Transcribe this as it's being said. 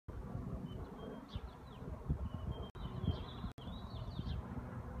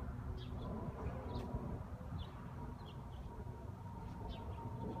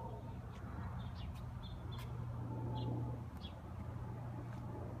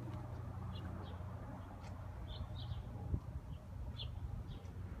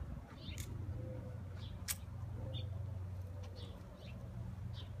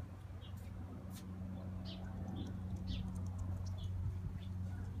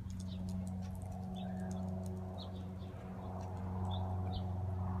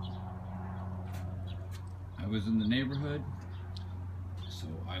was in the neighborhood, so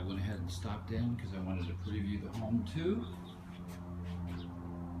I went ahead and stopped in because I wanted to preview the home too.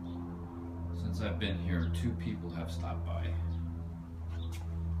 Since I've been here, 2 people have stopped by.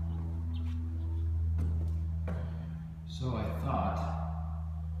 So I thought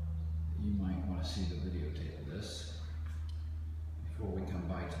that you might want to see the videotape of this before we come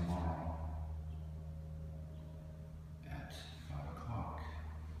by tomorrow at 5 o'clock.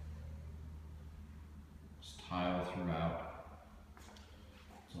 It's tile throughout.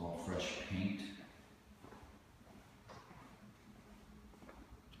 It's all fresh paint.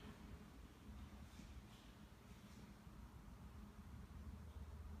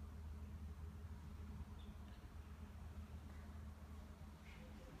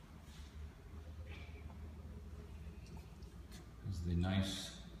 This is the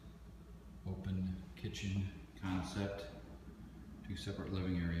nice open kitchen concept. 2 separate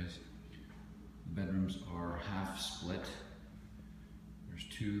living areas. The bedrooms are half split. There's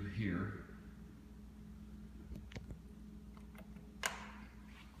 2 here.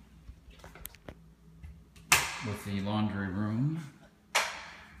 With the laundry room,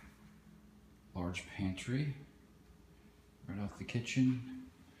 large pantry, right off the kitchen.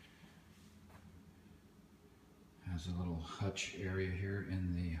 Has a little hutch area here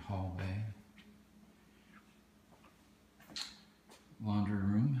in the hallway. Laundry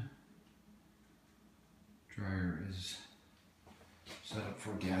room. Dryer is set up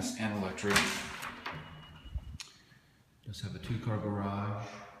for gas and electric. Does have a 2-car garage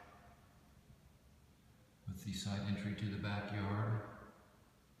with the side entry to the backyard.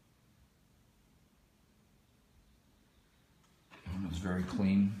 And it's very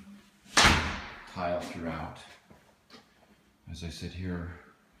clean. Tile throughout. As I sit here,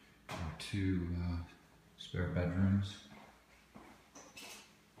 there are 2 spare bedrooms.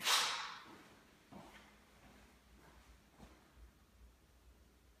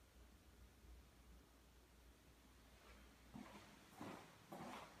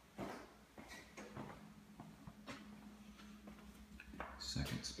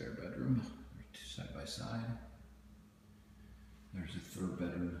 Second spare bedroom, 2 side by side. There's a 3rd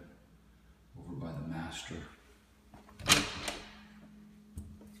bedroom over by the master.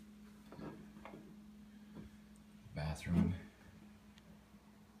 Bathroom.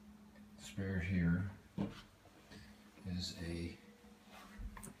 Spare here is a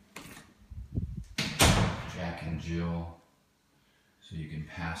Jack and Jill, so you can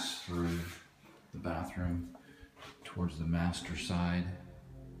pass through the bathroom towards the master side.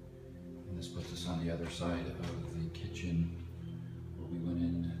 And this puts us on the other side of the kitchen where we went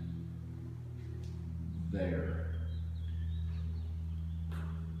in there.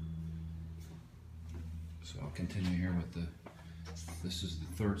 So I'll continue here with this is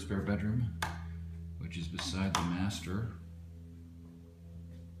the 3rd spare bedroom, which is beside the master.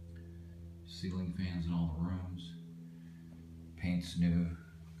 Ceiling fans in all the rooms. Paint's new,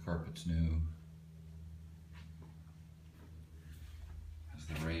 carpet's new. Has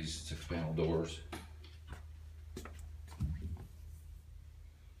the raised 6-panel doors.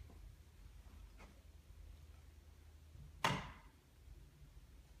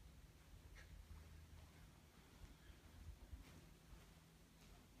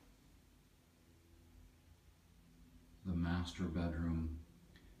 The master bedroom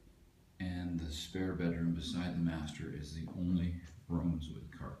and the spare bedroom beside the master is the only rooms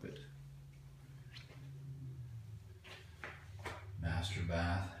with carpet. Master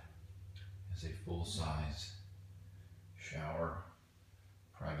bath is a full-size shower,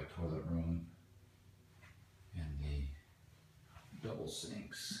 private toilet room, and the double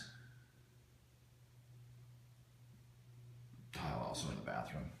sinks. Tile also in the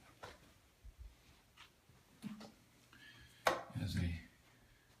bathroom. Has a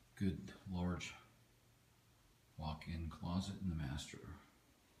good large walk-in closet in the master.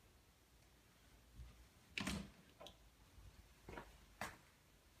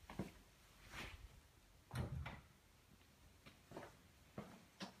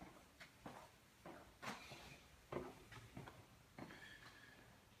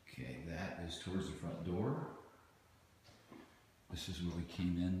 Okay, that is towards the front door. This is where we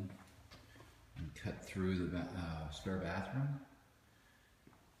came in and cut through the spare bathroom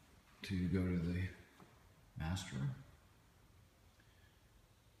to go to the master.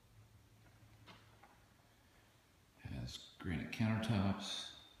 Has granite countertops,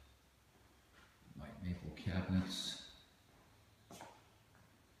 white maple cabinets,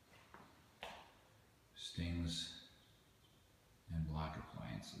 stainless and black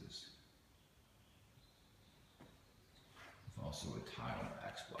appliances, with also a tile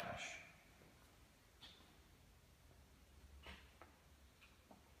backsplash.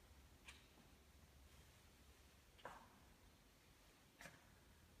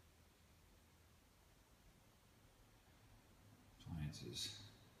 appliances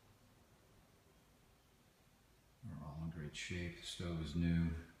are all in great shape. The stove is new.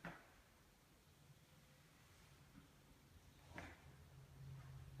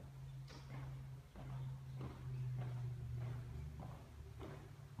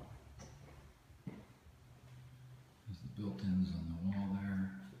 There's the built-ins on the wall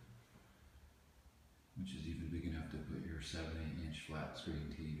there, which is even big enough to put your 7-8-inch flat screen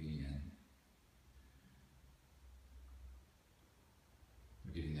TV in.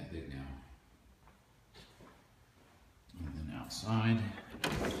 They're getting that big now. And then outside, the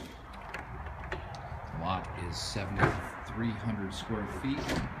lot is 7,300 square feet.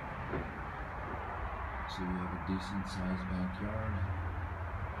 So you have a decent sized backyard.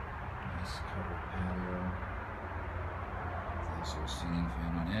 Nice covered patio. There's also a ceiling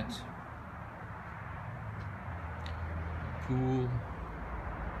fan on it. Pool.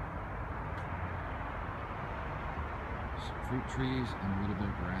 Some fruit trees and a little bit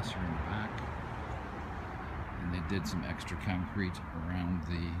of grass here in the back. And they did some extra concrete around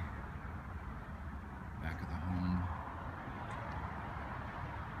the back of the home.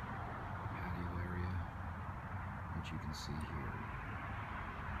 Patio area, which you can see here.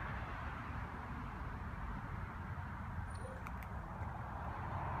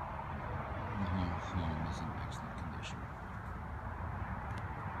 The whole home is in excellent condition.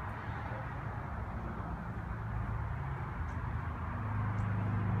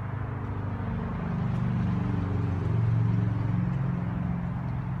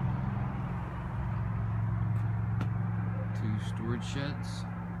 Storage sheds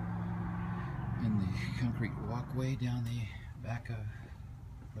and the concrete walkway down the back of,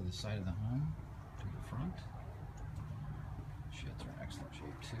 or the side of the home to the front. Sheds are in excellent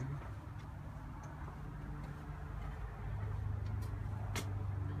shape too.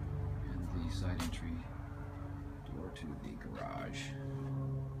 And the side entry door to the garage.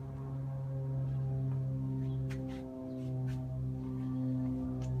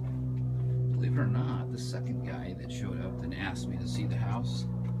 Believe it or not, the second guy that showed up and asked me to see the house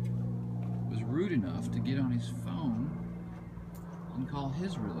was rude enough to get on his phone and call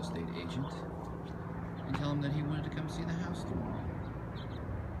his real estate agent and tell him that he wanted to come see the house tomorrow. I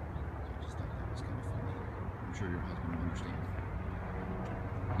just thought that was kind of funny. I'm sure your husband will understand.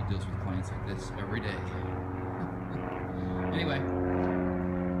 He deals with clients like this every day. Anyway,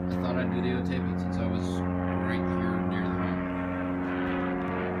 I thought I'd videotape it since